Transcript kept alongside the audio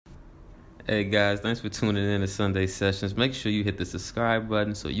Hey guys, thanks for tuning in to Sunday Sessions. Make sure you hit the subscribe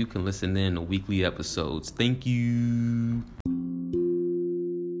button so you can listen in to weekly episodes. Thank you.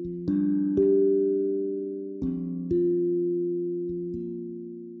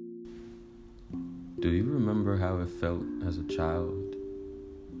 Do you remember how it felt as a child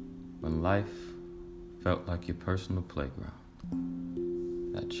when life felt like your personal playground?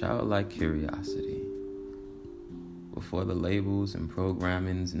 That childlike curiosity before the labels and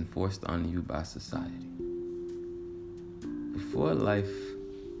programmings enforced on you by society. Before life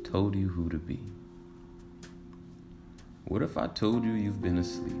told you who to be. What if I told you you've been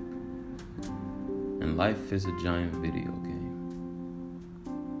asleep and life is a giant video game?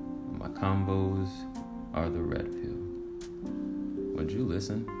 My combos are the red pill. Would you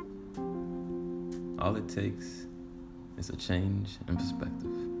listen? All it takes is a change in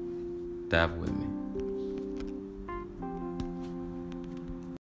perspective. Dive with me.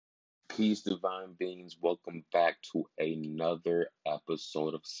 Peace, divine beings. Welcome back to another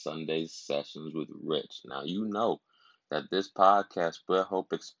episode of Sunday Sessions with Rich. Now, you know that this podcast will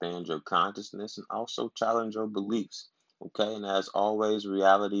help expand your consciousness and also challenge your beliefs. Okay, and as always,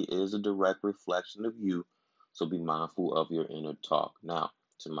 reality is a direct reflection of you, so be mindful of your inner talk. Now,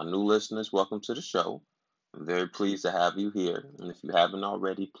 to my new listeners, welcome to the show. I'm very pleased to have you here. And if you haven't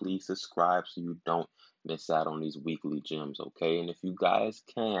already, please subscribe so you don't miss out on these weekly gems. Okay, and if you guys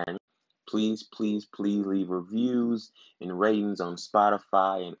can, please leave reviews and ratings on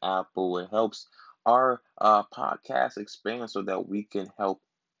Spotify and Apple. It helps our podcast expand so that we can help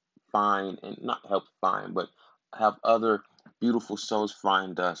find, and not help find, but have other beautiful souls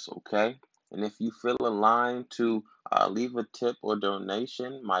find us, okay? And if you feel aligned to leave a tip or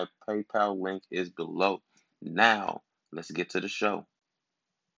donation, my PayPal link is below. Now, let's get to the show.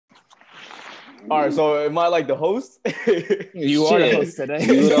 All right, so am I like the host? You are the host today.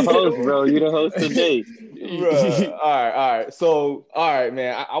 You the host, bro. You the host today. Bruh. All right. So, all right,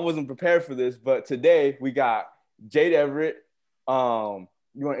 man. I wasn't prepared for this, but today we got Jade Everett. You want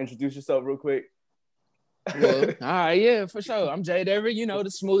to introduce yourself real quick? Well, all right, yeah, for sure. I'm Jade Everett, the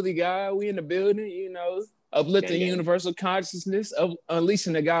smoothie guy. We in the building, uplifting universal consciousness,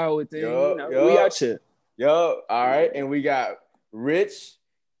 unleashing the guy within. We out here. All right, and we got Rich.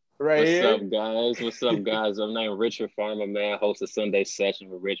 What's up, guys? I'm named Richard Farmer, man, host of Sunday Session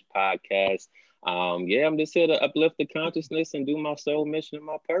with Rich podcast. I'm just here to uplift the consciousness and do my soul mission and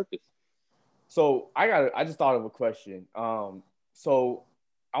my purpose. So I just thought of a question. So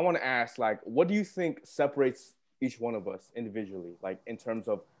I want to ask, like, what do you think separates each one of us individually? Like, in terms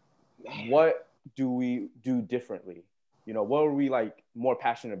of what do we do differently? What are we like more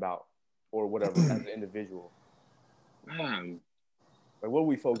passionate about or whatever as an individual? Man. Like, what are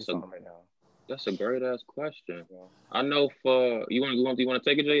we focused on right now? That's a great ass question. I know for you want to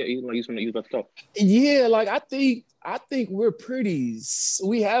take it, Jay? You about to talk? Yeah, like I think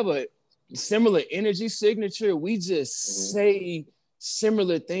we have a similar energy signature. We just say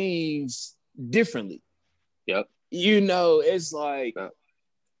similar things differently. Yep. It's like. Yep.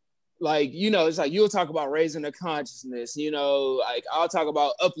 It's like you'll talk about raising the consciousness, like I'll talk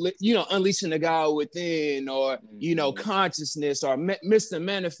about unleashing the God within, or, consciousness, or Mr.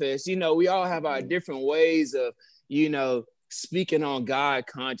 Manifest. We all have our different ways of, speaking on God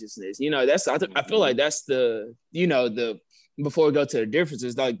consciousness. I feel like that's the before we go to the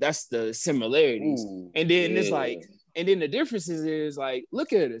differences, like that's the similarities. And then it's like, and then the differences is like,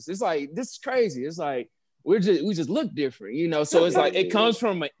 look at us. It's like, this is crazy. It's like, we just look different, so it's like it comes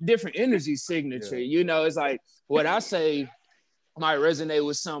from a different energy signature. It's like what I say might resonate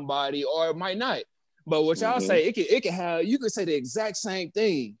with somebody or it might not, but what y'all say, it can have, you could say the exact same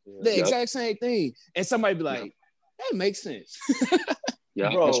thing, exact same thing, and somebody be like, that makes sense.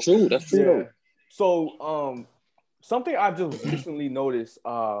 Bro, that's true. So something I've just recently noticed,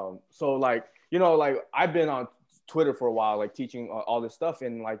 so like I've been on Twitter for a while, like teaching all this stuff,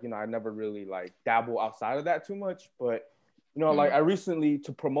 and like I never really like dabble outside of that too much, but like I recently,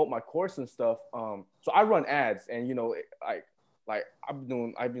 to promote my course and stuff, so I run ads, and I've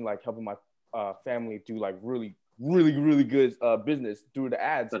been like helping my family do like really good business through the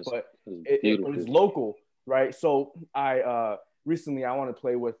ads. But it was local, right? So I recently I want to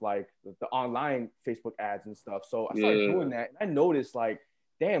play with like the online Facebook ads and stuff, so I started doing that, and I noticed like,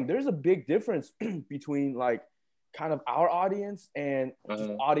 damn, there's a big difference between like kind of our audience and just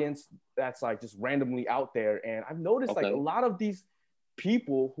audience that's like just randomly out there. And I've noticed like a lot of these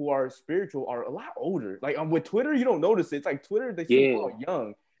people who are spiritual are a lot older. Like with Twitter, you don't notice it. It's like Twitter, they seem all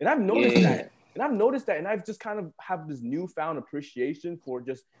young. And I've noticed that. And I've just kind of have this newfound appreciation for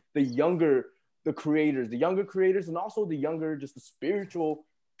just the younger creators, and also the younger, just the spiritual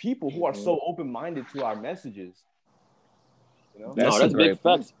people who are so open-minded to our messages. You know? That's big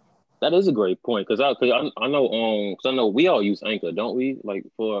facts. That is a great point because I know we all use Anchor, don't we? Like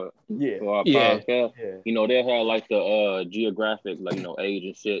for our podcast, you know, they have like the geographic, like, you know, age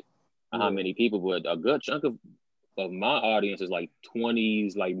and shit, how many people, but a good chunk of my audience is like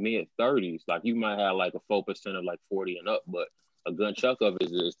 20s, like mid 30s. Like you might have like a 4% of like 40 and up, but a good chunk of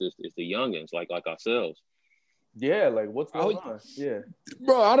it is the youngins, like ourselves. Yeah, like what's going on? Yeah,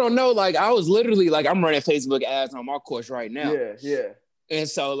 bro, I don't know. Like I was literally like, I'm running Facebook ads on my course right now. Yeah. And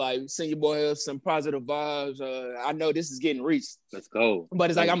so, like, send your boy some positive vibes. I know this is getting reached. Let's go. But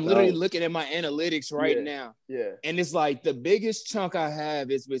it's like I'm literally looking at my analytics right now. Yeah. And it's like the biggest chunk I have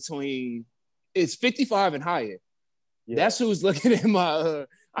is it's 55 and higher. Yeah. That's who's looking at my.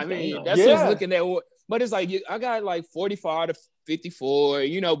 That's who's looking at. But it's like I got like 45 to 54.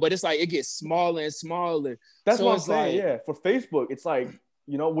 You know, but it's like it gets smaller and smaller. That's what I'm saying. Yeah, for Facebook, it's like,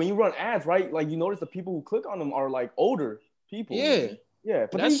 you know, when you run ads, right? Like you notice the people who click on them are like older people. Yeah. Yeah,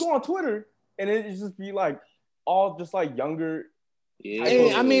 but then you go on Twitter and it just be like all just like younger. Yeah,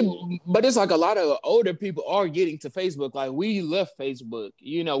 and, but it's like a lot of older people are getting to Facebook. Like we left Facebook,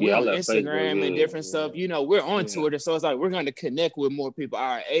 you know, we're on Instagram and different stuff. You know, we're on Twitter, so it's like we're going to connect with more people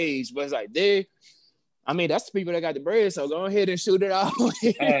our age. But it's like that's the people that got the bread. So go ahead and shoot it out.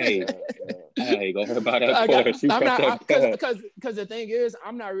 Hey, go ahead about that. Because the thing is,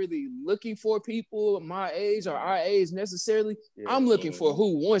 I'm not really looking for people my age or our age necessarily. I'm looking for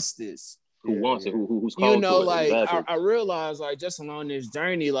who wants this. Who wants it? Who's called? You know, like exactly. I realize, like just along this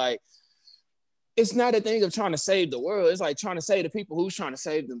journey, like it's not a thing of trying to save the world. It's like trying to save the people who's trying to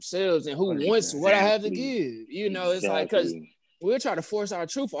save themselves and who wants what I have to give. You know, it's like because we're trying to force our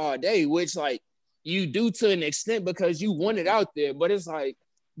truth all day, which like you do to an extent because you want it out there, but it's like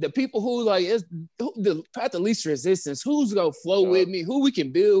the people who like is the path of least resistance, who's gonna flow with me, who we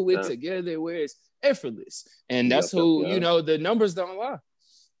can build with together, where it's effortless, and that's who you know. The numbers don't lie.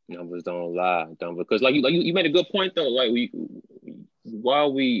 Numbers don't lie, because like you made a good point though. Like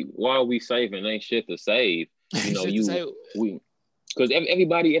while we saving, ain't shit to save. You know, because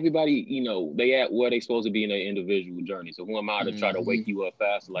everybody, you know, they at where they supposed to be in their individual journey. So who am I to try to wake you up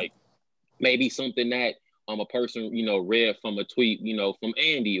fast? Like maybe something that a person, you know, read from a tweet, you know, from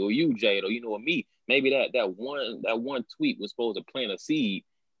Andy or you, Jade, or you know, or me. Maybe that one tweet was supposed to plant a seed,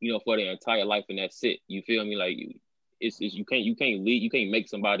 you know, for their entire life, and that's it. You feel me? Like you can't make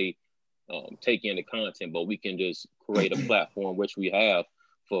somebody take in the content, but we can just create a platform which we have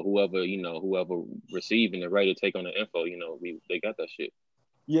for whoever receiving and ready to take on the info. You know, they got that shit.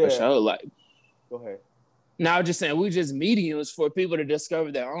 Yeah. For sure. Like, go ahead. Now, I'm just saying, we're just mediums for people to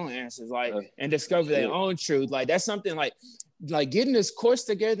discover their own answers, like, and discover their own truth. Like, that's something like getting this course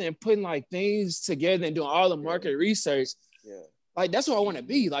together and putting like things together and doing all the market research. Yeah. Like, that's what I want to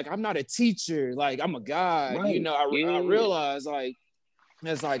be. Like, I'm not a teacher. Like, I'm a guide. Right. You know, I realize like,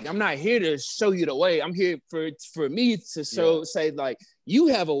 it's like, I'm not here to show you the way. I'm here for me to say like, you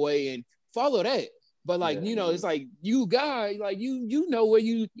have a way and follow that. But like, you know, it's like you guys, like you know where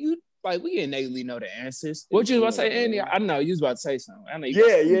you like we innately know the answers. What you was about to say, Andy? I know you was about to say something. I know you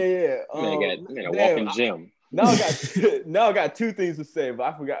man, a walking gym. Now I got two things to say, but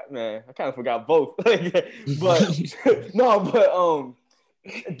I forgot, man. I kind of forgot both. But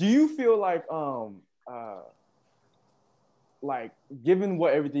do you feel like given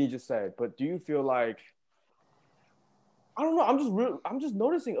what everything you just said, but do you feel like, I don't know, I'm just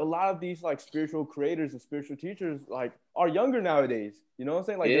noticing a lot of these like spiritual creators and spiritual teachers like are younger nowadays. You know what I'm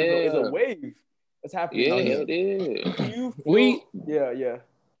saying? Like there's a wave that's happening. Yeah, it is. Do you feel,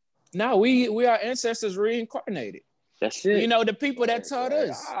 No, we are ancestors reincarnated. That's it. You know, the people that taught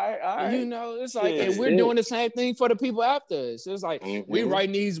us. You know, it's like, and we're doing the same thing for the people after us. It's like we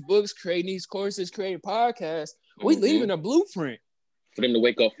writing these books, creating these courses, creating podcasts. We leaving a blueprint for them to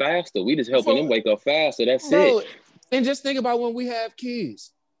wake up faster. We just helping them wake up faster. That's it. And just think about when we have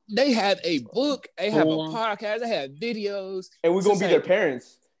kids. They have a book, they have a podcast, they have videos. And we're going to be their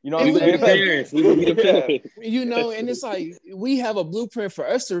parents. You know what I'm saying? You know, and it's like, we have a blueprint for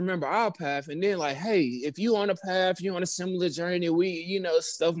us to remember our path. And then like, hey, if you on a path, you're on a similar journey,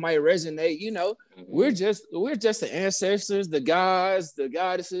 stuff might resonate, you know, we're just the ancestors, the gods, the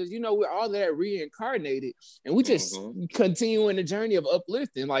goddesses, you know, we're all that reincarnated. And we just continuing the journey of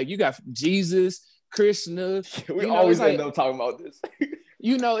uplifting. Like you got Jesus, Krishna. We always end up talking about this.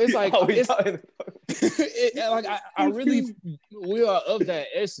 You know, it's like I really, we are of that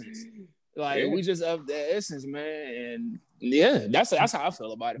essence. Like we just of that essence, man. And that's how I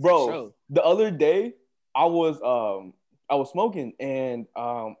feel about it, bro. For sure. The other day, I was smoking, and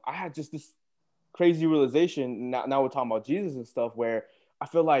I had just this crazy realization. Now we're talking about Jesus and stuff, where I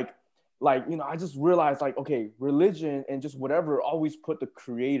feel like I just realized like, okay, religion and just whatever always put the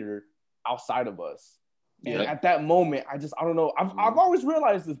creator outside of us. And at that moment, I don't know. I've always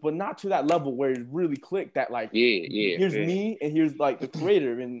realized this, but not to that level where it really clicked that like, here's me and here's like the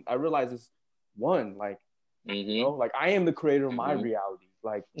creator. And I realized it's one, like, you know, like I am the creator of my reality.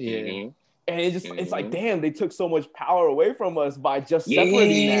 Like, and it's like, damn, they took so much power away from us by just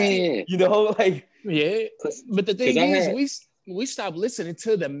separating that, you know, like, but the thing is, we stopped listening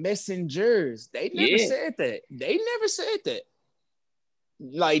to the messengers. They never said that.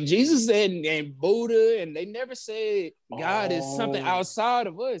 Like Jesus and Buddha, and they never said God is something outside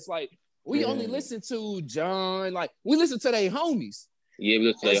of us. Like we only listen to John, like we listen to their homies. Yeah, we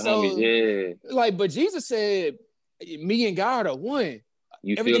listen to their homies, Like, but Jesus said, me and God are one.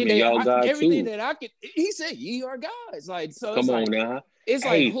 You everything feel me? Y'all God everything too. that I could, he said, ye are gods. Like, so come on now. It's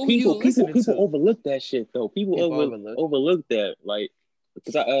like who you listening to. People overlook that shit though. People overlook that. Like,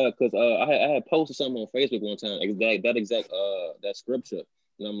 because I had posted something on Facebook one time, that scripture,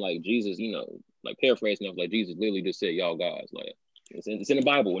 and I'm like, Jesus, you know, like paraphrasing, I was like, Jesus literally just said, y'all gods. Like, it's in the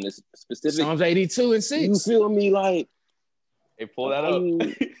Bible, and it's specific. Psalms 82 and 6. You feel me? Like, hey, pull that up.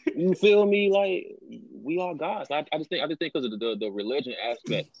 You feel me? Like, we are gods. I just think because of the religion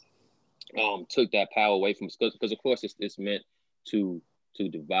aspect, took that power away from us. Because of course it's meant to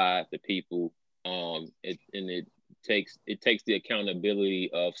divide the people. It takes the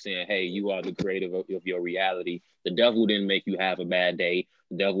accountability of saying, hey, you are the creator of your reality. The devil didn't make you have a bad day.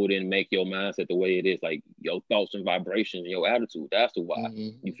 The devil didn't make your mindset the way it is. Like your thoughts and vibrations and your attitude. That's the why.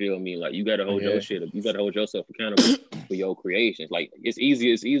 You feel me? Like you gotta hold your shit up. You gotta hold yourself accountable for your creations. Like it's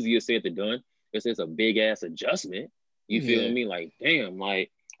easier said than done. It's a big ass adjustment. You feel me? Like damn.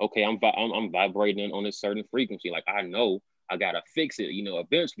 Like okay, I'm vibrating on a certain frequency. Like I know I gotta fix it. You know,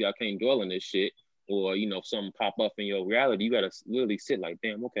 eventually I can't dwell in this shit. Or, you know, if something pop up in your reality, you got to literally sit like,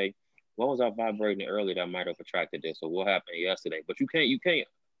 damn, okay, what was I vibrating earlier that might have attracted this? Or what happened yesterday? But you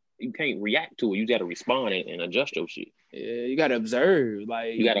can't react to it. You got to respond and adjust your shit. Yeah, you got to observe.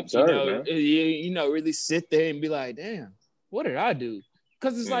 Like, you got to observe, man. You know, really sit there and be like, damn, what did I do?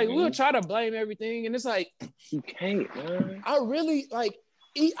 Because it's like, we'll try to blame everything. And it's like, you can't, man. I really, like,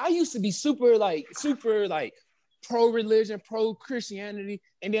 I used to be super pro-religion, pro-Christianity,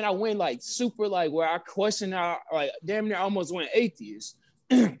 and then I went like super like where I questioned like damn near almost went atheist.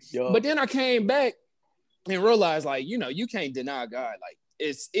 But then I came back and realized like, you know, you can't deny God. Like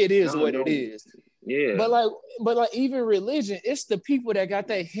it is what it is. Yeah. But like even religion, it's the people that got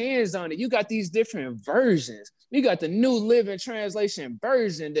their hands on it. You got these different versions. You got the New Living Translation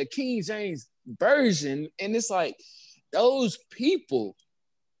version, the King James version, and it's like those people,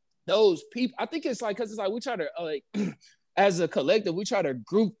 I think it's like, because it's like we try to like as a collective, we try to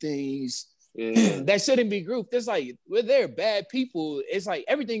group things that shouldn't be grouped. It's like we're there bad people. It's like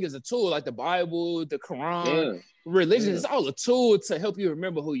everything is a tool, like the Bible, the Quran, religion is all a tool to help you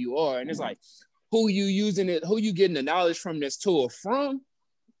remember who you are. And it's like who you using it, who you getting the knowledge from this tool from.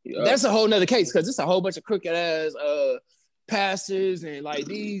 That's a whole nother case, because it's a whole bunch of crooked ass pastors and like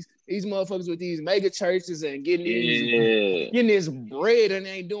these motherfuckers with these mega churches and getting this bread and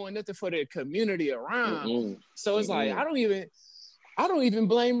they ain't doing nothing for their community around. So it's like I don't even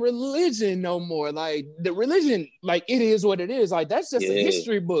blame religion no more. Like the religion, like it is what it is. Like that's just a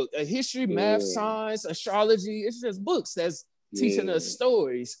history book, a history, math, science, astrology. It's just books that's teaching us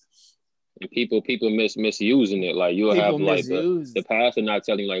stories. And people misusing it. Like you'll have like the pastor not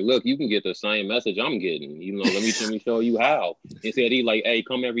telling you like, look, you can get the same message I'm getting. You know, let me show you how. Instead, he like, hey,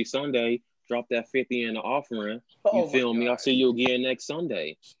 come every Sunday, drop that 50 in the offering. You feel me? I'll see you again next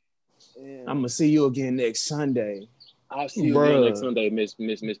Sunday. I'm gonna see you again next Sunday. I'll see you again next Sunday, Miss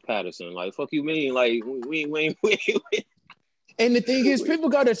Patterson. Like, fuck you mean? Like, we. And the thing is, people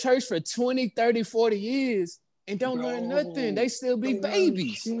go to church for 20, 30, 40 years and don't learn nothing. They still be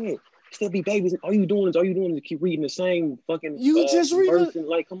babies. Still be babies. All you doing is keep reading the same fucking just read verse.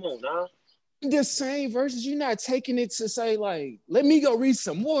 Like, come on, now. The same verses. You're not taking it to say like, let me go read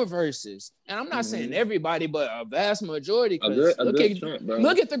some more verses. And I'm not saying everybody, but a vast majority. Look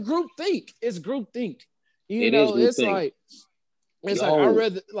at the group think. It's group think. It's like I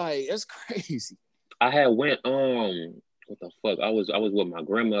rather like it's crazy. I had went what the fuck? I was with my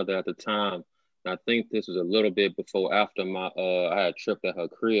grandmother at the time. And I think this was a little bit before after I had tripped at her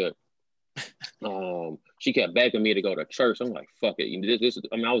crib. She kept begging me to go to church. I'm like, fuck it.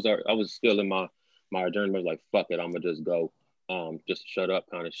 I was still in my journey. I was like, fuck it, I'm gonna just go. Just shut up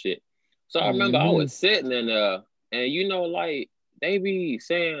kind of shit. So I remember I was sitting in there, and like they be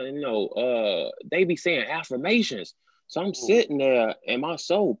saying, they be saying affirmations. So I'm sitting there and my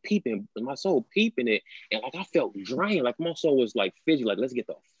soul peeping it. And like I felt drained. Like my soul was like fidgety, like, let's get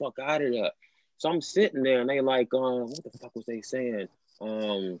the fuck out of there. So I'm sitting there and they like, what the fuck was they saying?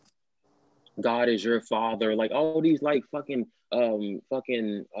 God is your father. Like all these like fucking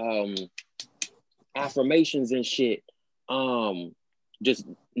affirmations and shit. Just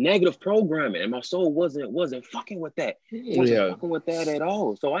negative programming. And my soul wasn't fucking with that. It wasn't fucking with that at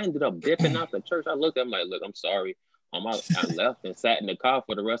all. So I ended up dipping out the church. I looked at him like, look, I'm sorry. I left and sat in the car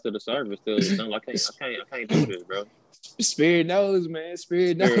for the rest of the service till it was done. Like, I can't do this, bro. Spirit knows, man.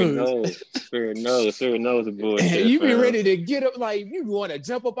 Spirit knows bullshit. You be ready to get up, like you want to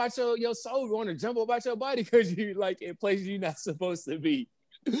jump up out your soul, you want to jump up out your body because you like in places you're not supposed to be.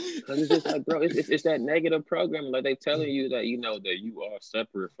 Because it's just like, bro, it's that negative programming. Like they telling you that that you are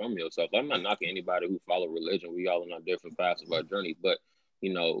separate from yourself. I'm not knocking anybody who follow religion. We all on our different paths of our journey. But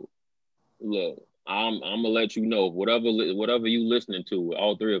look, I'm gonna let you know whatever you listening to,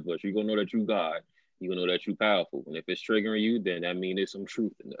 all three of us, you're gonna know that you God. You're gonna know that you powerful. And if it's triggering you, then that means there's some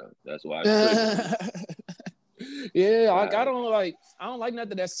truth in there. That's why it's triggering. Yeah, like I don't like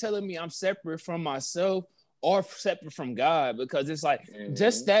nothing that's telling me I'm separate from myself or separate from God, because it's like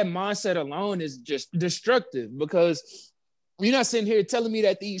just that mindset alone is just destructive, because you're not sitting here telling me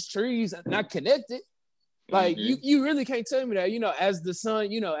that these trees are not connected. Like you really can't tell me that, as the sun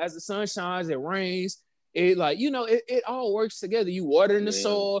shines, it rains, it like, it all works together. You water in the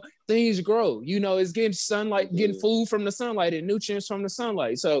soil, things grow, it's getting sunlight, getting food from the sunlight and nutrients from the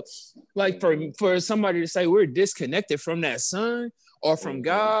sunlight. So like for somebody to say we're disconnected from that sun or from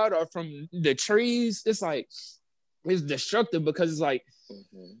God or from the trees, it's like, it's destructive, because it's like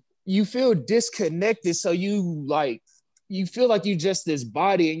you feel disconnected. So you feel like you just this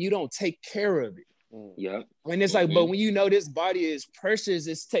body and you don't take care of it. Yeah. And it's like, but when this body is precious,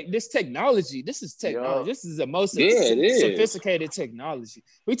 this technology. This is technology. This is the most sophisticated technology.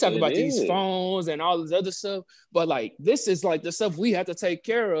 We talk about these phones and all this other stuff, but like this is like the stuff we have to take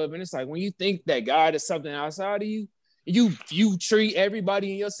care of. And it's like when you think that God is something outside of you, you treat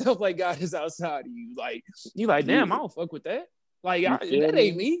everybody and yourself like God is outside of you. Like you like, damn, I don't fuck with that. Like that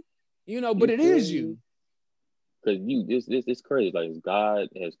ain't me, but it is you. Because it's crazy. Like God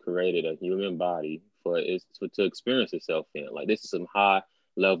has created a human body to experience itself in. Like this is some high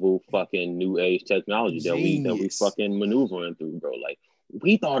level fucking new age technology that we fucking maneuvering through, bro. Like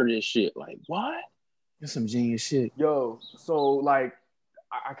we thought of this shit. Like what? That's some genius shit. Yo, so like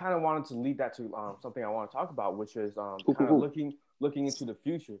I kind of wanted to lead that to something I want to talk about, which is kind of looking into the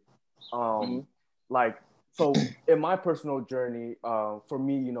future. Like so in my personal journey, for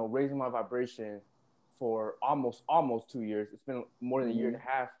me, raising my vibration for almost 2 years. It's been more than a year and a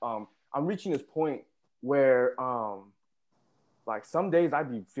half. I'm reaching this point where like some days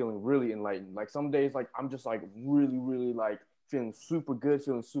I'd be feeling really enlightened. Like some days like I'm just like really, really like feeling super good,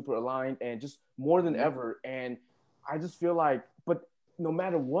 feeling super aligned, and just more than ever. And I just feel like, but no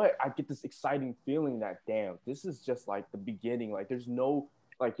matter what, I get this exciting feeling that damn, this is just like the beginning. Like there's no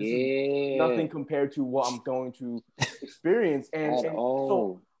like this is nothing compared to what I'm going to experience. And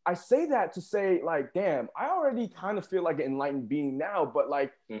so I say that to say like, damn, I already kind of feel like an enlightened being now, but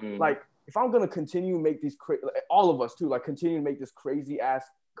like, like if I'm going to continue to make these, all of us too, like continue to make this crazy ass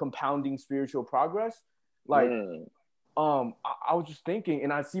compounding spiritual progress. Like, I was just thinking,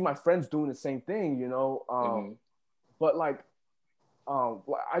 and I see my friends doing the same thing, but like,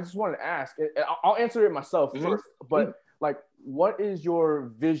 I just want to ask, I'll answer it myself first, but like, what is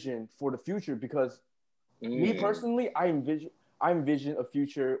your vision for the future? Because me personally, I envision a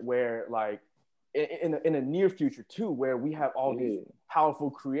future where like in a near future too, where we have all these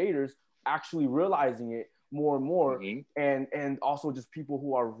powerful creators actually realizing it more and more, and also just people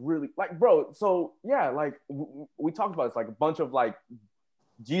who are really like, bro. So yeah, like we talked about, it's like a bunch of like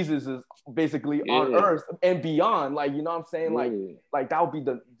Jesus is basically on earth and beyond, like, you know what I'm saying? Like that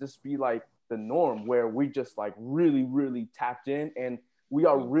would be like the norm, where we just like really, really tapped in, and we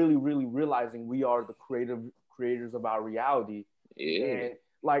are really, really realizing we are the creators of our reality. And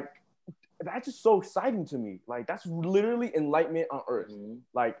like that's just so exciting to me. Like that's literally enlightenment on earth.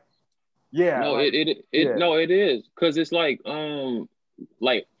 Like it is, because it's like I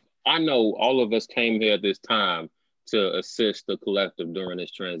know all of us came here at this time to assist the collective during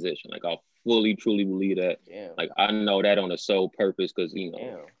this transition. Like I fully truly believe that. Like I know that on a soul purpose, because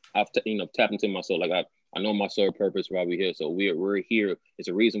I've tapped into my soul. Like I know my soul purpose why we're here. So we're here. It's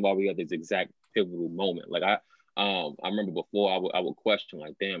a reason why we have this exact pivotal moment. Like I remember before I would question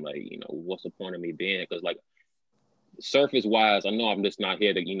like, damn, like what's the point of me being? Because like surface wise, I know I'm just not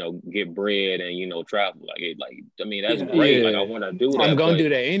here to, get bread and, travel. I mean, that's Yeah. great. Like, I want to do I'm that, gonna but do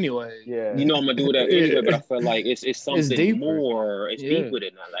that anyway. Yeah. I'm gonna do that anyway. But I feel like it's It's something deeper. more. It's Yeah. deeper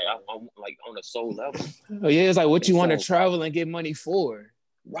than that. Like, I'm like on a soul level. Oh yeah, it's like what you And want to so- travel and get money for.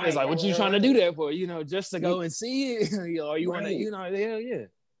 Right. It's like what you trying to do that for, just to go and see it, or you want to, Right. hell yeah.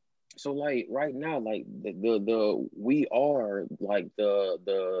 So like right now, like the we are like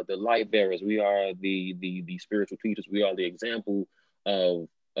the light bearers. We are the spiritual teachers. We are the example of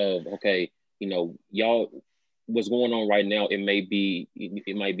okay, y'all, what's going on right now. It might be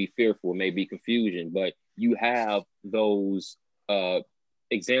fearful, it may be confusion, but you have those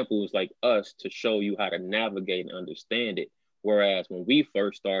examples like us to show you how to navigate and understand it. Whereas when we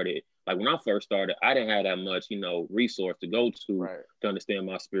first started, like when I first started, I didn't have that much, resource to go to to understand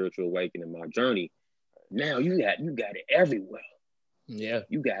my spiritual awakening, my journey. Now you got it everywhere. Yeah,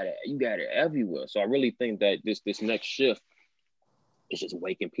 you got it everywhere. So I really think that this next shift is just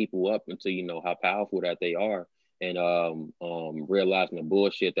waking people up into how powerful that they are, and realizing the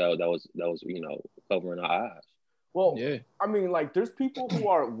bullshit that was covering our eyes. Well, yeah. I mean, like, there's people who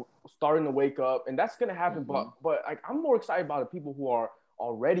are starting to wake up, and that's gonna happen. But like, I'm more excited about the people who are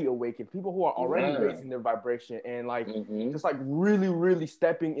already awakened, people who are already raising their vibration, and like just like really, really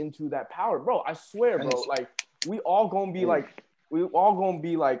stepping into that power, bro. I swear, bro. Like, we all gonna be like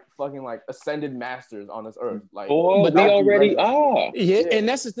fucking like ascended masters on this earth. Like, but we already are. Yeah, and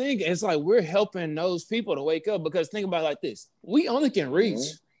that's the thing. It's like we're helping those people to wake up, because think about it like this: we only can reach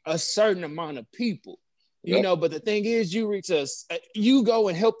a certain amount of people. But the thing is, you reach us, you go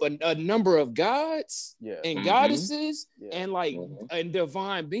and help a number of gods and goddesses and like and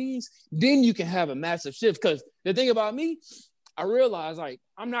divine beings, then you can have a massive shift. Because the thing about me, I realize like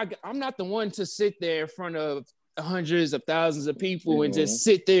I'm not the one to sit there in front of hundreds of thousands of people and just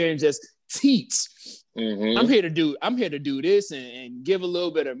sit there and just teach. I'm here to do this and give a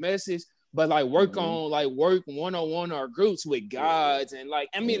little bit of message. But like work one-on-one or groups with gods, and like,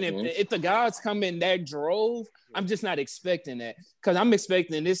 I mean, if the gods come in that drove, I'm just not expecting that, because I'm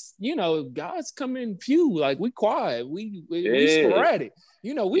expecting this, gods come in few, like we quiet, we sporadic,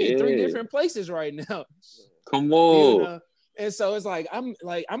 we in 3 different places right now. Come on. And so it's like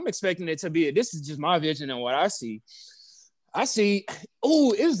I'm expecting it to be. This is just my vision and what I see.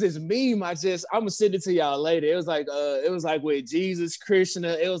 Oh, it was this meme. I'm gonna send it to y'all later. It was like with Jesus,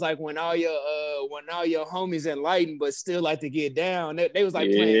 Krishna. It was like when all your homies enlightened but still like to get down. They was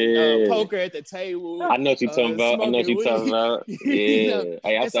like playing poker at the table. I know what you're talking about. Yeah.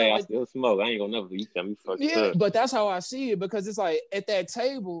 Hey, I still smoke. I ain't gonna never you tell me fucked up. But that's how I see it, because it's like at that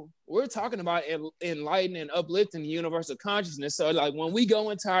table, we're talking about enlightening and uplifting the universal consciousness. So like when we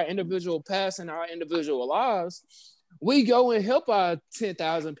go into our individual paths and our individual lives, we go and help our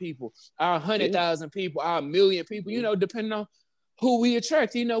 10,000 people, our 100,000 people, our 1,000,000 people, depending on who we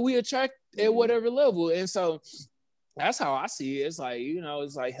attract. We attract at whatever level. And so that's how I see it. It's like,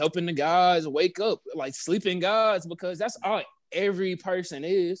 it's like helping the gods wake up, like sleeping gods, because that's all every person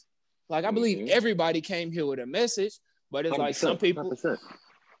is. Like, I believe everybody came here with a message, but it's like some people. 100%.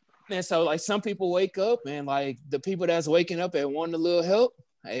 And so like some people wake up, and like the people that's waking up and wanting a little help,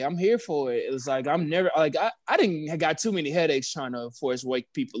 hey, I'm here for it. It's like I'm never like I didn't got too many headaches trying to force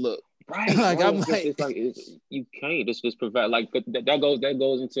wake people up. Right. Like bro, I'm like, you can't just provide like that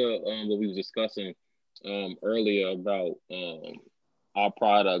goes into what we was discussing earlier about our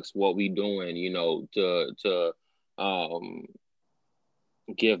products, what we doing, to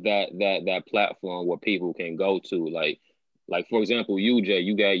give that platform where people can go to, like for example, you Jay,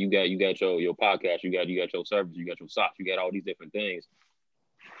 you got your podcast, you got your service, you got your socks, you got all these different things.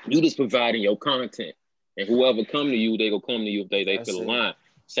 You just providing your content, and whoever come to you, they go come to you if they feel aligned.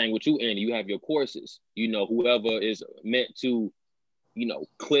 Same with you, Andy. You have your courses. Whoever is meant to,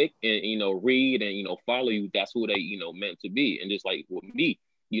 click and read and follow you. That's who they meant to be. And just like with me,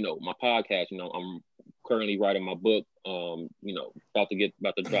 my podcast. I'm currently writing my book. About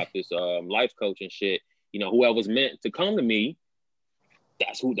to drop this life coaching shit. Whoever's meant to come to me,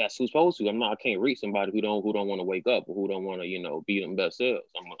 that's who's supposed to. I can't reach somebody who don't want to wake up or who don't want to be them best selves.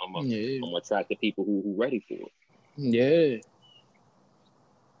 I'm gonna attract the people who ready for it. Yeah.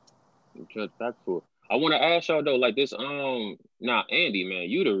 Just back for it. I want to ask y'all though, like this. Now Andy, man,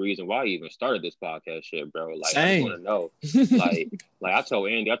 you the reason why I even started this podcast shit, bro. Like Same. I want to know, like I told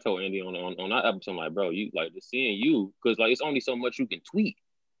Andy on that episode, like, bro, you like just seeing you, because like it's only so much you can tweet.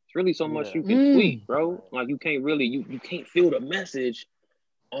 It's really so much you can tweet, bro. Like you can't really you can't feel the message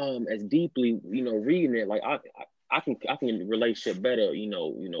as deeply, reading it. Like I can relate shit better,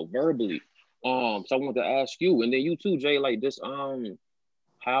 verbally. So I wanted to ask you, and then you too, Jay, like this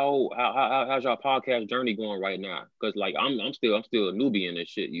how's your podcast journey going right now? Because like I'm still a newbie in this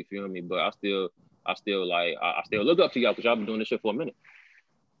shit. You feel me? But I still look up to y'all because y'all been doing this shit for a minute.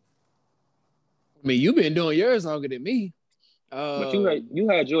 I mean, you've been doing yours longer than me. But you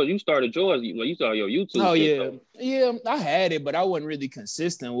had yours. You started yours. You started your YouTube. Oh shit, yeah, though. yeah. I had it, but I wasn't really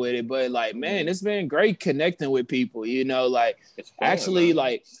consistent with it. But like, man, Mhm. it's been great connecting with people. You know, like It's fun, actually, man.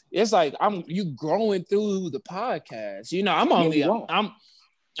 like it's like you growing through the podcast. You know, You are.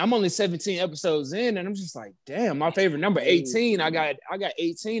 I'm only 17 episodes in, and I'm just like, damn, my favorite number Crazy. 18. I got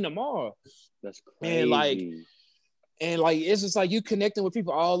 18 tomorrow, That's and like. crazy. And like it's just like you connecting with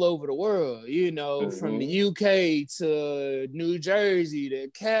people all over the world, you know, from the Mhm. UK to New Jersey to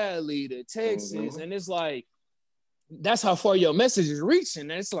Cali to Texas, Mhm. and it's like that's how far your message is reaching.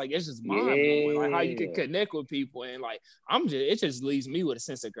 And it's like it's just mind blowing, like how you can Yeah. connect with people, and like it just leaves me with a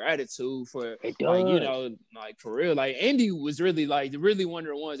sense of gratitude for It like does. like for real. Like Andy was really really one of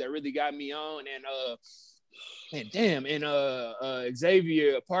the ones that really got me on, and damn, and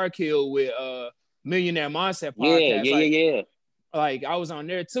Xavier Parkhill with Millionaire Mindset Yeah, podcast, yeah, yeah, yeah. like I was on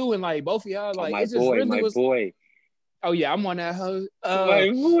there too, and like both of y'all, Oh, like it just really my was. boy, Oh yeah, I'm on that host.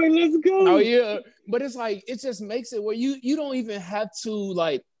 my boy. Let's Oh go. yeah, but it's like it just makes it where you don't even have to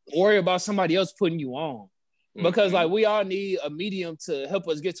like worry about somebody else putting you on, because like Mhm. we all need a medium to help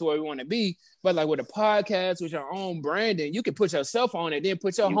us get to where we want to be. But like with a podcast, with your own branding, you can put yourself on it, then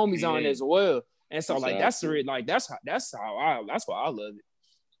put your You homies on can as well. And so like exactly. that's why I love it.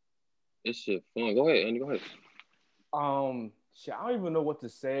 This shit fun. Go ahead, Andy. Go ahead. Shit, I don't even know what to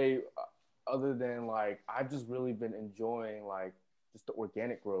say other than like I've just really been enjoying like just the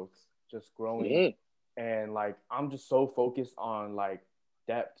organic growth, just growing, Yeah. and like I'm just so focused on like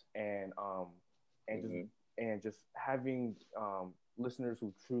depth and just Mhm. and just having listeners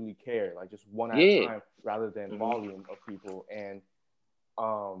who truly care, like just one at a Yeah. time rather than Mhm. volume of people. And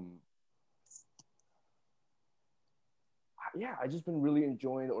um yeah, I just been really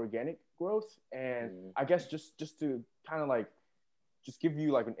enjoying the organic growth, and Mhm. I guess just to kind of like just give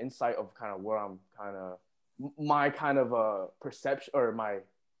you like an insight of kind of where I'm kind of my kind of perception or my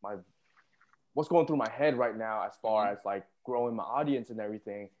what's going through my head right now as far Mhm. as like growing my audience and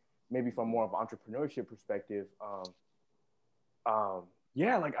everything, maybe from more of an entrepreneurship perspective.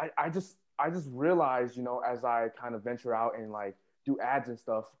 Yeah, like I just realized, you know, as I kind of venture out and like do ads and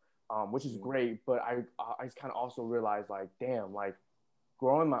stuff, which is Mhm. great, but I just kind of also realized like, damn, like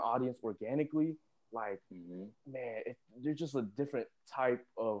growing my audience organically, like Mhm. man, there's just a different type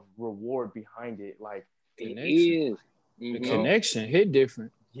of reward behind it. Like, It Connection, is. the you Mhm. know, connection hit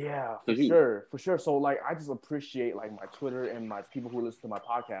different. yeah, for Cause you. sure, for sure. So like, I just appreciate like my Twitter and my people who listen to my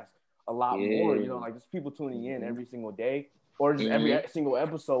podcast a lot more. You know, Yeah. like just people tuning in Mhm. every single day or just every Mhm. single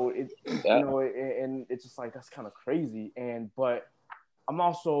episode. Yeah. And it's just like that's kind of crazy. And but I'm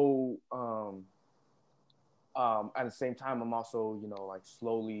also at the same time, I'm also, you know, like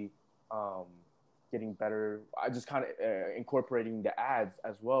slowly um, getting better. I just kind of incorporating the ads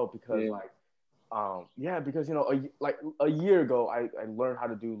as well because Yeah. like yeah, because you know like a year ago I learned how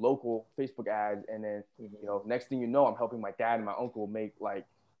to do local Facebook ads, and then you Mhm. know next thing you know I'm helping my dad and my uncle make like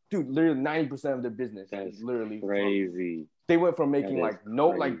dude literally 90% of their business is That's literally from crazy. they went from That making is like no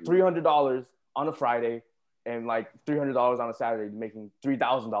like crazy. $300 on a Friday and like $300 on a Saturday to making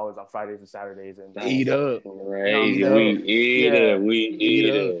 $3,000 on Fridays and Saturdays, and That's Eat up, you know what I'm eat crazy. We up, saying? eat it. Yeah. We eat eat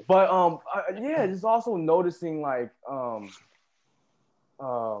up. it. But yeah, just also noticing like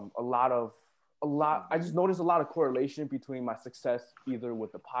a lot of a lot. I just Mhm. noticed a lot of correlation between my success either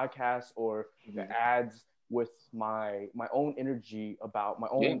with the podcast or the Mhm. ads with my own energy about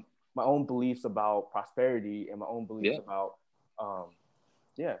Yeah. my own beliefs about prosperity and my own beliefs Yeah. about um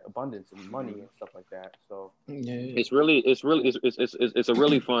yeah, abundance and money Mhm. and stuff like that. So Yeah, It's a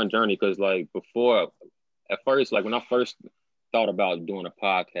really fun journey because like before at first like when I first thought about doing a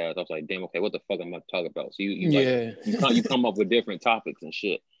podcast I was like damn okay what the fuck am I talking about so you like yeah, you come up with different topics and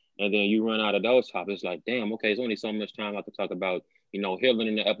shit and then you run out of those topics like damn okay there's only so much time I could talk about healing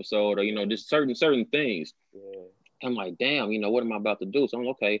in the episode or just certain things. yeah, I'm like damn what am I about to do so I'm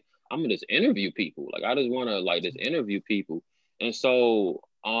okay I'm gonna just interview people like I just want to like just interview people and so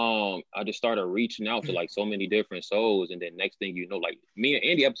I just started reaching out to like so many different souls, and then next thing you know, like me and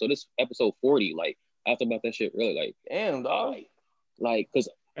Andy this episode 40, like I thought about that shit really damn dog. because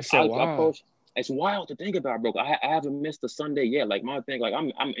I said, I wow, approach. It's wild to think about, bro. I haven't missed a Sunday yet. Like my thing, like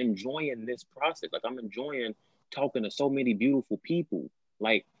I'm enjoying this process. Like I'm enjoying talking to so many beautiful people.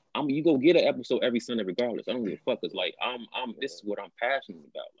 Like you go get an episode every Sunday regardless. I don't give a fuck. Cause like I'm this is what I'm passionate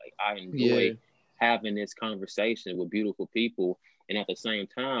about. Like I enjoy yeah, having this conversation with beautiful people, and at the same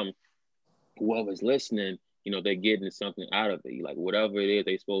time, whoever's listening they're getting something out of it. Like whatever it is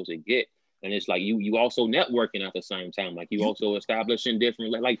they're supposed to get. And it's like you also networking at the same time. Like you also establishing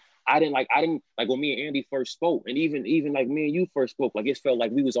different like I didn't like when me and Andy first spoke, and even like me and you first spoke, like it felt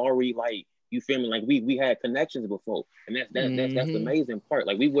like we was already like, you feel me, like we had connections before. And that's the amazing part.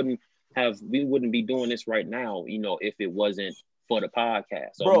 Like we wouldn't be doing this right now, if it wasn't for the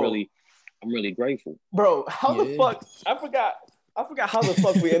podcast. So Bro, I'm really grateful. Bro, how the fuck I forgot how the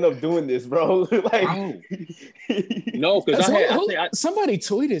fuck we end up doing this, bro. Like, no, because somebody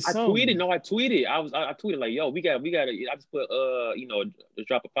tweeted. I tweeted. I tweeted like, yo, we got. I just put just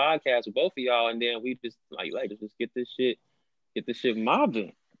drop a podcast with both of y'all, and then we just like just get this shit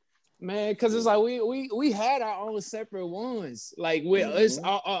mobbing. Man, because it's like we had our own separate ones, like with us,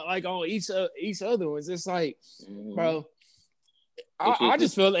 like on each other ones. It's like, bro. I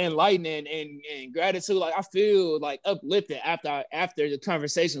just feel enlightened and gratitude. Like I feel like uplifted after the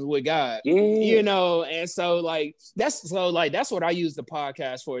conversations with God, and so like that's what I use the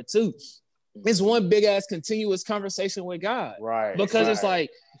podcast for too. It's one big ass continuous conversation with God, right? Because it's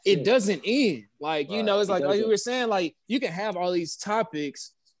like it doesn't end. Like it's like you were saying, like you can have all these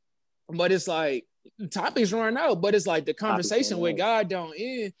topics, but it's like topics run out. But it's like the conversation with God don't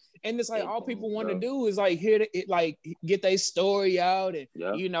end. And it's like all people want to do is like hear it, like get their story out, and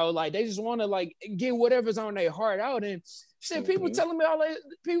like they just want to like get whatever's on their heart out. And shit, people telling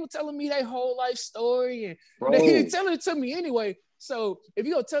me their whole life story, and they telling it to me anyway. So if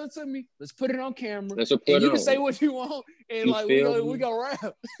you gonna tell it to me, let's put it on camera. And you can say what you want, and like we go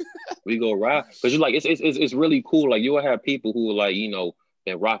rap. We go rap because you're like it's really cool. Like you'll have people who are like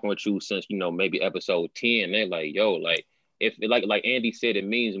been rocking with you since maybe episode 10. They're like, yo, like. If like Andy said, it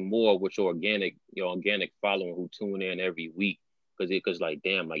means more with your organic following who tune in every week, because like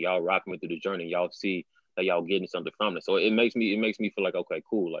damn, like y'all rocking me through the journey, y'all see that y'all getting something from it. So it makes me feel like, okay,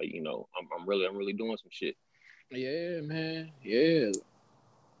 cool, like I'm really doing some shit. Yeah, man. Yeah.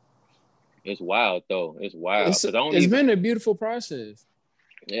 It's wild though. It's wild. It's been a beautiful process.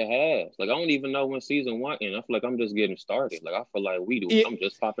 It has. Like I don't even know when season 1 ends. I feel like I'm just getting started. Like I feel like I'm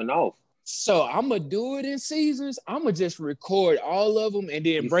just popping off. So I'm gonna do it in seasons. I'm gonna just record all of them and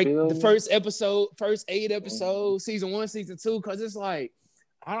then break the first 8 episodes, season 1, season 2, because it's like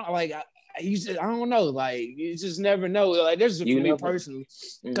I don't know, like you just never know. Like there's just for me personally,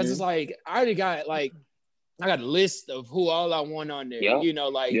 because it's like I got a list of who all I want on there.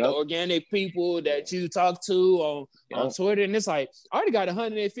 The organic people that you talk to on Twitter, and it's like I already got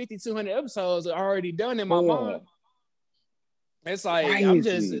 150, 200 episodes already done in my mind. It's like I'm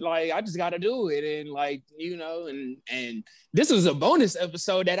just like I just got to do it, and like and this was a bonus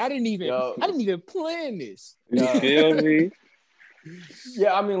episode that I didn't even plan this. You feel me?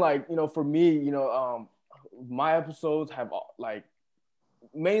 Yeah, I mean, like for me, my episodes have like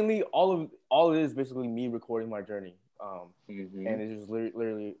mainly all it is basically me recording my journey, and it's just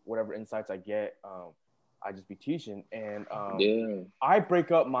literally whatever insights I get. I just be teaching, and I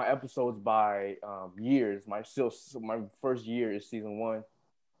break up my episodes by years. My first year is season 1,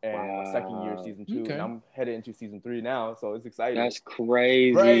 and my second year is season 2, and I'm headed into season 3 now, so it's exciting. That's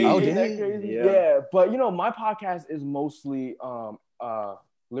crazy. Right? Oh, isn't that crazy? Yeah. But my podcast is mostly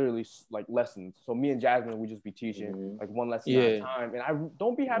literally like lessons. So me and Jasmine, we just be teaching like one lesson at a time, and I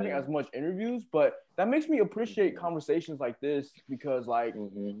don't be having as much interviews, but that makes me appreciate conversations like this, because like.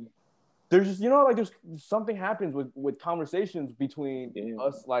 There's just, like there's something happens with conversations between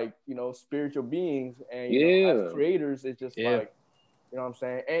us, like, spiritual beings, and as creators, it's just like, you know what I'm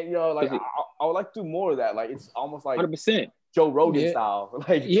saying? And, like, I would like to do more of that. Like, it's almost like 100%. Joe Rogan style.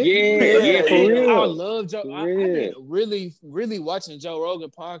 Like, for real. I love Joe. I've been really, really watching Joe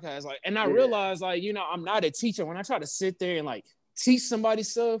Rogan podcast. Like, and I realized, like, I'm not a teacher. When I try to sit there and like teach somebody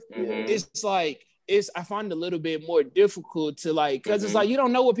stuff, it's like, I find it a little bit more difficult to like, because it's like you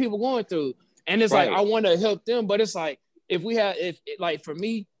don't know what people going through, and it's like I want to help them, but it's like like for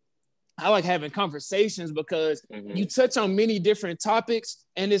me, I like having conversations because you touch on many different topics,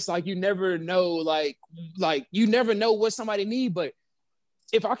 and it's like you never know, like you never know what somebody need, but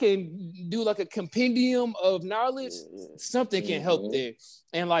if I can do like a compendium of knowledge, something can help there,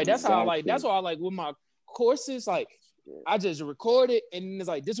 and like that's how that's why I like with my courses, like I just record it, and it's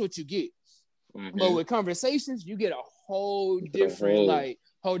like this is what you get. But with conversations, you get a whole different vibe.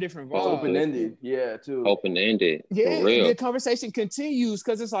 Open-ended, too. Open-ended, yeah. For real. The conversation continues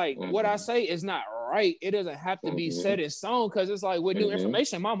because it's like what I say is not right. It doesn't have to be set in stone, because it's like with new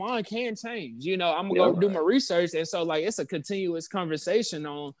information, my mind can change. I'm gonna go do my research, and so like it's a continuous conversation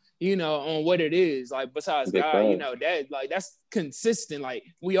on on what it is. Like besides God, that like that's consistent. Like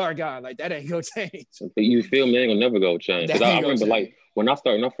we are God. Like that ain't gonna change. You feel me? Ain't gonna never go change. I remember like when I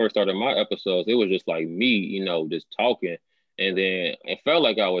first started my episodes, it was just like me, you know, just talking, and then it felt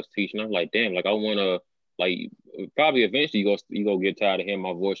like I was teaching. I'm like, damn, like I want to, like, probably eventually you go get tired of hearing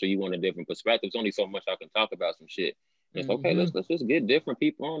my voice, or you want a different perspective. There's only so much I can talk about some shit. And it's okay. Let's just get different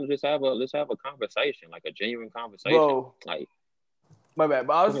people on and just have a conversation, like a genuine conversation. Bro, like, my bad.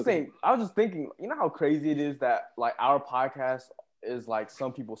 But I was just thinking, you know how crazy it is that like our podcast is like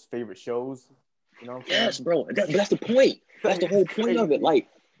some people's favorite shows. You know what I'm saying? Yes, bro. That's the point. That's the whole point of it. Like,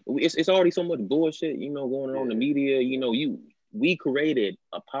 it's already so much bullshit, you know, going on in the media. You know, we created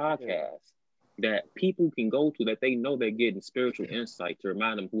a podcast that people can go to, that they know they're getting spiritual insight to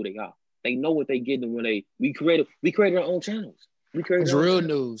remind them who they are. They know what they're getting when we created our own channels. It's real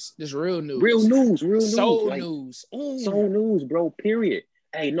news. It's real news. Real news. Soul like, news. Soul news, bro. Period.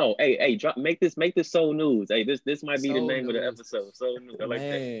 Hey, no. Hey, make this soul news. Hey, this might be Soul the name news. of the episode. Soul news. I like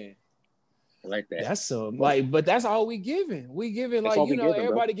that. I like that. That's but that's all we giving. We giving, like, you know,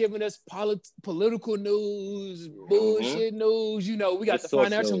 everybody giving us political news, bullshit news. You know, we got the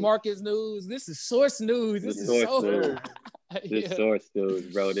financial markets news. This is source news. This is source news. This source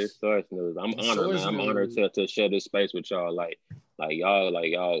news, bro. This source news. I'm honored, man. I'm honored to share this space with y'all. I've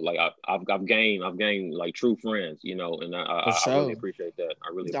gained like true friends, you know, and I really appreciate that.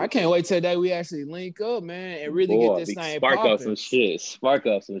 I can't wait till that we actually link up, man, and really get this thing spark up some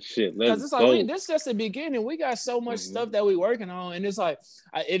shit. Because it's like this is just the beginning. We got so much stuff that we working on, and it's like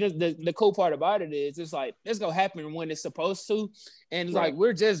it is the cool part about it is it's like it's gonna happen when it's supposed to, and it's like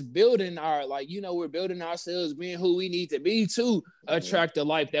we're just building our, like, you know, we're building ourselves, being who we need to be to attract the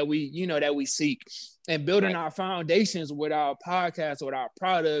life that we seek. And building our foundations with our podcasts, with our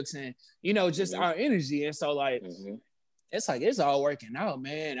products, and, you know, just our energy. And so, like, it's like it's all working out,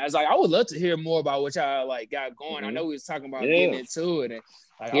 man. I was like, I would love to hear more about what y'all like got going. I know we was talking about getting into it, and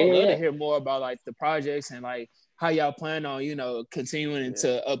like I would love to hear more about like the projects and like how y'all plan on, you know, continuing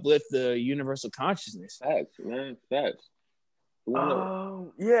to uplift the universal consciousness. Facts, man. Facts.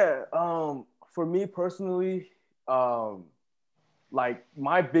 For me personally, like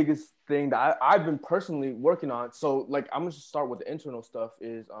my biggest thing that I've been personally working on. So like I'm gonna just start with the internal stuff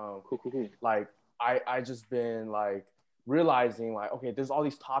is like I just been like realizing like, okay, there's all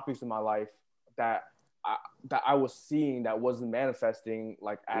these topics in my life that I was seeing that wasn't manifesting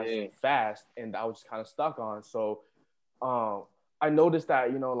like as fast, and I was just kind of stuck on. So I noticed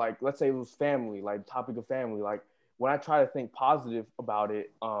that, you know, like let's say it was family, like topic of family, like when I try to think positive about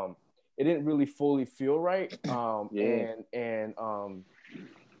it, it didn't really fully feel right. And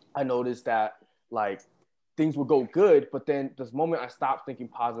I noticed that like things would go good, but then this moment I stopped thinking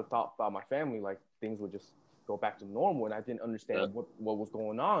positive thoughts about my family, like things would just go back to normal. And I didn't understand what was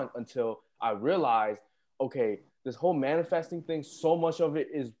going on until I realized, okay, this whole manifesting thing, so much of it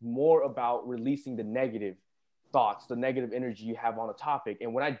is more about releasing the negative thoughts, the negative energy you have on a topic.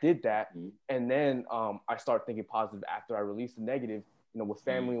 And when I did that, and then I started thinking positive after I released the negative, you know, with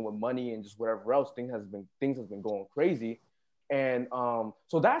family and with money and just whatever else, things has been going crazy. And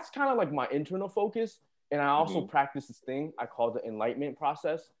so that's kind of like my internal focus. And I also practice this thing I call the enlightenment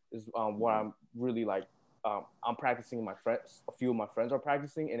process, is what I'm really like, I'm practicing, my friends, a few of my friends are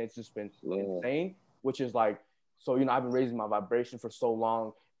practicing, and it's just been insane, which is like, so, you know, I've been raising my vibration for so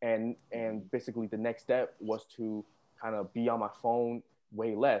long, and basically the next step was to kind of be on my phone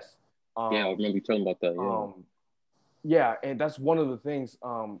way less. I remember you telling about that. And that's one of the things.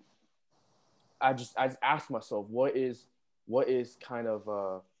 I just asked myself, what is kind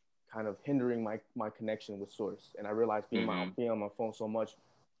of hindering my connection with source, and I realized being on my phone so much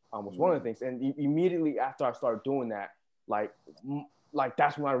was one of the things. And immediately after I started doing that, like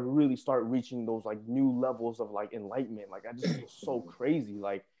that's when I really started reaching those like new levels of like enlightenment. Like I just feel so crazy,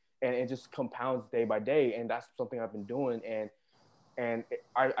 like, and it just compounds day by day. And that's something I've been doing. And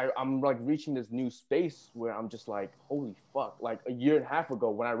I'm like reaching this new space where I'm just like, holy fuck. Like a year and a half ago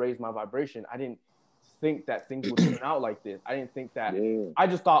when I raised my vibration, I didn't think that things would turn out like this. I didn't think that. I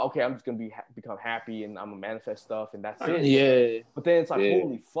just thought, okay, I'm just gonna become happy and I'm gonna manifest stuff and that's it. But then it's like,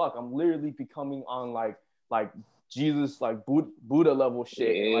 holy fuck, I'm literally becoming on like Jesus, like Buddha level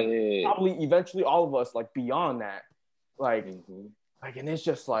shit. And like probably eventually all of us like beyond that, like. Like, and it's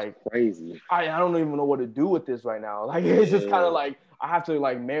just like crazy. I don't even know what to do with this right now. Like, it's just kind of like I have to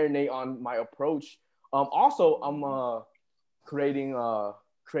like marinate on my approach. Also, I'm creating a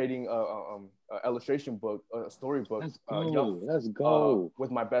illustration book, a storybook. Let's go.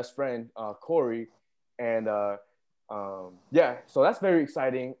 With my best friend Corey, and so that's very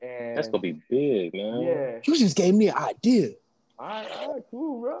exciting. And that's gonna be big, man. Yeah, you just gave me an idea. All right,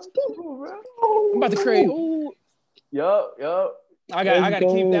 cool, bro. I'm about to create. Yup. I got to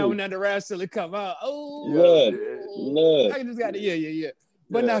keep that one under wraps till it come out. Oh, yeah. Look. I just got it. Yeah.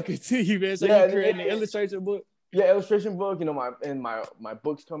 But now continue, man. So Yeah, you creating an illustration book? Yeah, illustration book. You know, my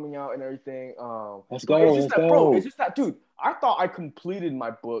book's coming out and everything. Let's go. It's just that, dude. I thought I completed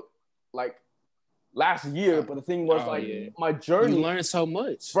my book like last year, but the thing was my journey. You learned so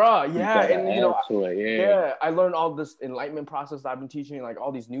much, bro. Yeah, and you know, I learned all this enlightenment process I've been teaching, like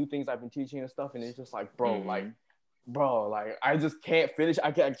all these new things I've been teaching and stuff, and it's just like, bro, like I just can't finish.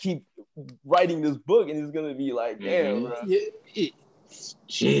 I keep writing this book, and it's gonna be like, damn, bro.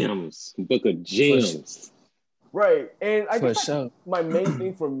 Gems, book of gems. Right, and I guess my main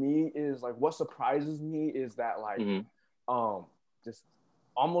thing for me is like what surprises me is that like, just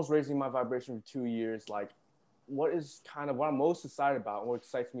almost raising my vibration for 2 years. Like, what I'm most excited about, what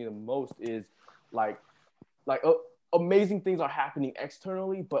excites me the most is like amazing things are happening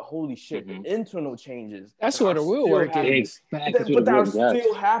externally, but holy shit, the internal changes. That's where the real work is. But that are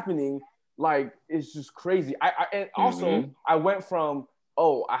still happening. Like, it's just crazy. I went from,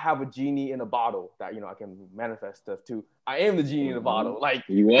 I have a genie in a bottle that, you know, I can manifest stuff too. I am the genie in a bottle. Like,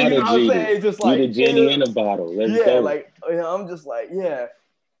 you are the genie. Just like, you're the genie in a bottle. Let's go. Like, you know, I'm just like,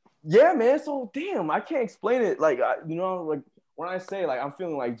 yeah, man. So damn, I can't explain it. Like, you know, like when I say like I'm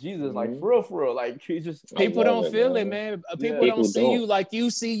feeling like Jesus, like for real, like he just people don't feel it, man. People don't see you like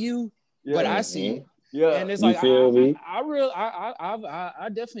you see you, but I see you. Yeah, and it's you like feel me? I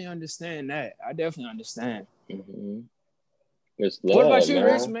definitely understand that. I definitely understand. It's love, what about you, man.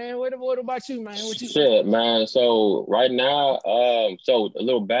 Rich, man? What about you, man? Shit, man. So right now, so a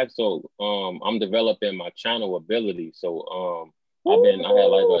little back. So I'm developing my channel ability. So I had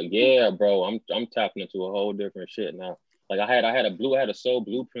like bro. I'm tapping into a whole different shit now. Like I had a soul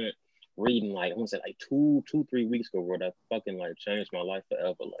blueprint reading like I want to say like 3 weeks ago, bro. That fucking like changed my life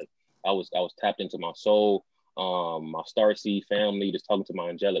forever. Like I was tapped into my soul, my starseed family, just talking to my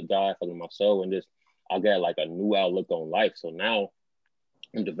angelic guide, fucking my soul, and just I got like a new outlook on life. So now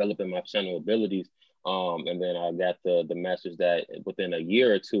I'm developing my channel abilities. And then I got the message that within a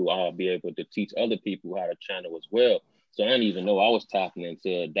year or two, I'll be able to teach other people how to channel as well. So I didn't even know I was tapping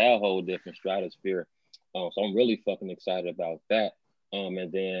into that whole different stratosphere. So I'm really fucking excited about that.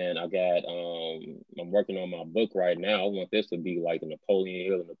 And then I got, I'm working on my book right now. I want this to be like a Napoleon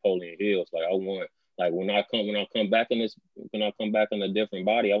Hill and Napoleon Hills. Like I want, like when I come back in a different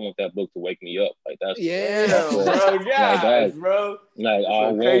body, I want that book to wake me up. Like that's bro. Like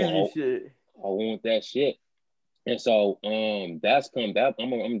crazy shit. I want that shit. And so that's come back.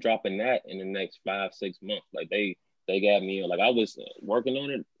 I'm dropping that in the next 5-6 months. Like they got me like I was working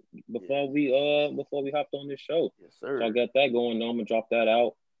on it before we hopped on this show. Yes, sir. So I got that going on. I'm gonna drop that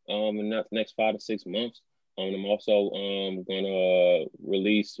out in the next 5 to 6 months. I'm also gonna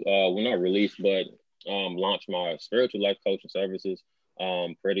release not release but launch my spiritual life coaching services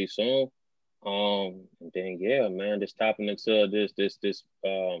pretty soon. And then man, just tapping into this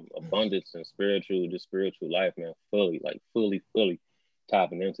abundance and spiritual life, man, fully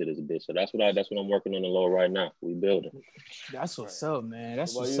tapping into this bitch. So that's what I'm working on the low right now. We building. That's what's up, man.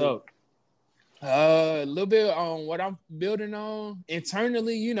 That's what's up. A little bit on what I'm building on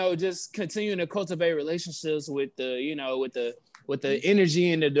internally, you know, just continuing to cultivate relationships with the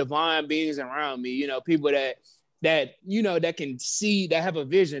energy and the divine beings around me, you know, people that you know that can see, that have a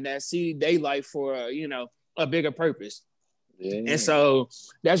vision, that see their life for a bigger purpose. And so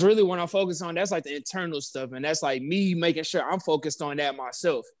that's really what I'm focused on. That's like the internal stuff, and that's like me making sure I'm focused on that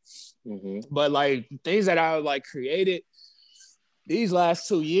myself. But like things that I like created these last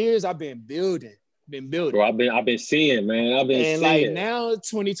 2 years, I've been building. Bro, I've been seeing, man. And like now,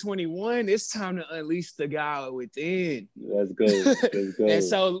 2021, it's time to unleash the God within. Let's go. And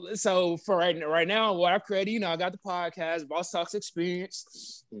so for right now, what I created, you know, I got the podcast, Boss Talks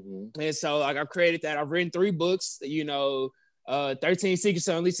Experience. And so like I created that. I've written 3 books, you know, 13 Secrets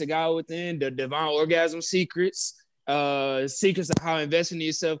to Unleash the God Within, The Divine Orgasm Secrets, Secrets of How Investing in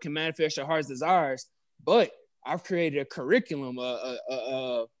Yourself Can Manifest Your Heart's Desires. But I've created a curriculum,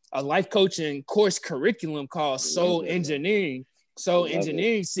 a life coaching course curriculum called Soul Engineering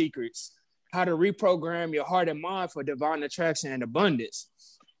Secrets, how to reprogram your heart and mind for divine attraction and abundance.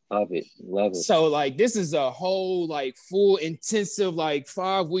 Love it. So like this is a whole like full intensive like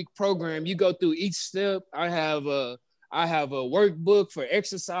 5-week program. You go through each step. I have a workbook for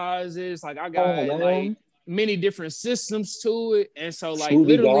exercises. Like I got like many different systems to it. And so like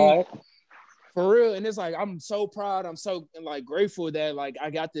literally for real. And it's like, I'm so proud. I'm so like grateful that like I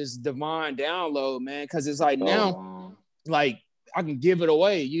got this divine download, man. Cause it's like now, like I can give it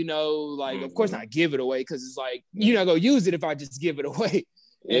away, you know, like of course not give it away. Cause it's like, you're not gonna use it if I just give it away.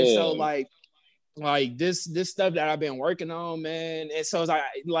 And so like, like this stuff that I've been working on, man. And so it's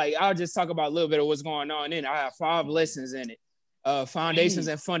like I'll just talk about a little bit of what's going on in it. I have 5 lessons in it. Foundations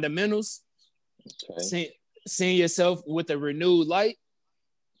and fundamentals. Okay. Seeing yourself with a renewed light.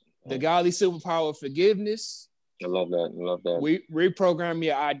 The godly superpower of forgiveness. I love that. I love that. We reprogram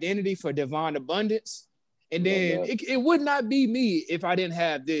your identity for divine abundance. And then it would not be me if I didn't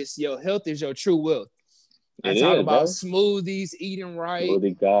have this. Your health is your true wealth. I talk about smoothies, eating right.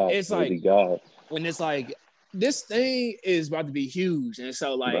 God. It's like when it's like this thing is about to be huge, and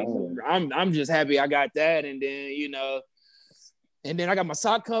so like I'm just happy I got that, and then I got my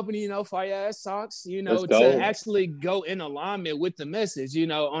sock company, fire ass socks, to actually go in alignment with the message.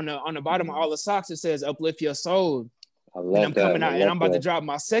 On the bottom of all the socks it says uplift your soul. I love I'm coming out, and I'm about to drop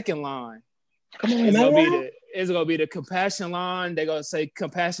my second line. It's gonna be the compassion line. They're gonna say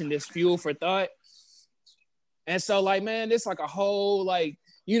compassion is fuel for thought. And so, like, man, it's like a whole, like,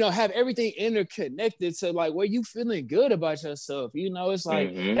 have everything interconnected to like where you feeling good about yourself. It's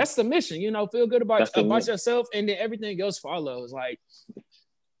like that's the mission. Feel good about yourself, and then everything else follows. Like,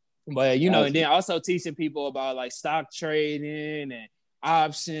 but and then also teaching people about like stock trading and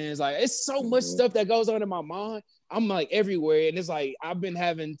options. Like, it's so much stuff that goes on in my mind. I'm like everywhere, and it's like I've been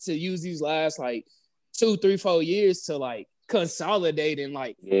having to use these last like 2, 3, 4 years to like consolidate and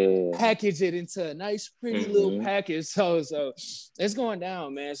like package it into a nice pretty little package. So it's going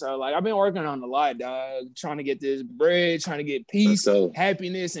down, man. So like I've been working on a lot, dog, trying to get this bread, trying to get peace,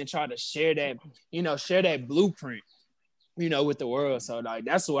 happiness, and try to share that blueprint with the world. So like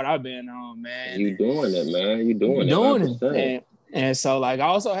that's what I've been on, man. You doing it, man. You doing it. And so like I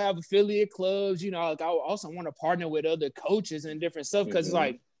also have affiliate clubs, like I also want to partner with other coaches and different stuff, because it's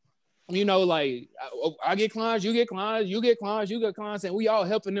like like I get clients, you get clients, you get clients, you get clients, and we all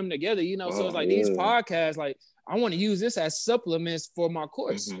helping them together, so it's like these podcasts, like I want to use this as supplements for my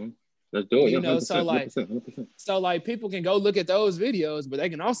course. Let's do it. 100%, So like 100%. So like people can go look at those videos, but they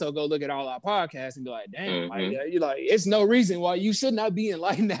can also go look at all our podcasts and be like, damn, like you're like, it's no reason why you should not be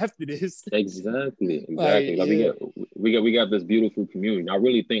enlightened after this. Exactly. Like, we got this beautiful community. And I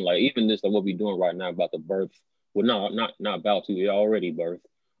really think like even this what we're doing right now about the birth, well, not about to, it already birthed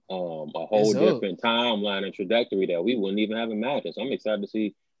a whole different timeline and trajectory that we wouldn't even have imagined. So I'm excited to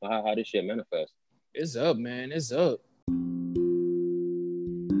see how this shit manifests. It's up, man. It's up.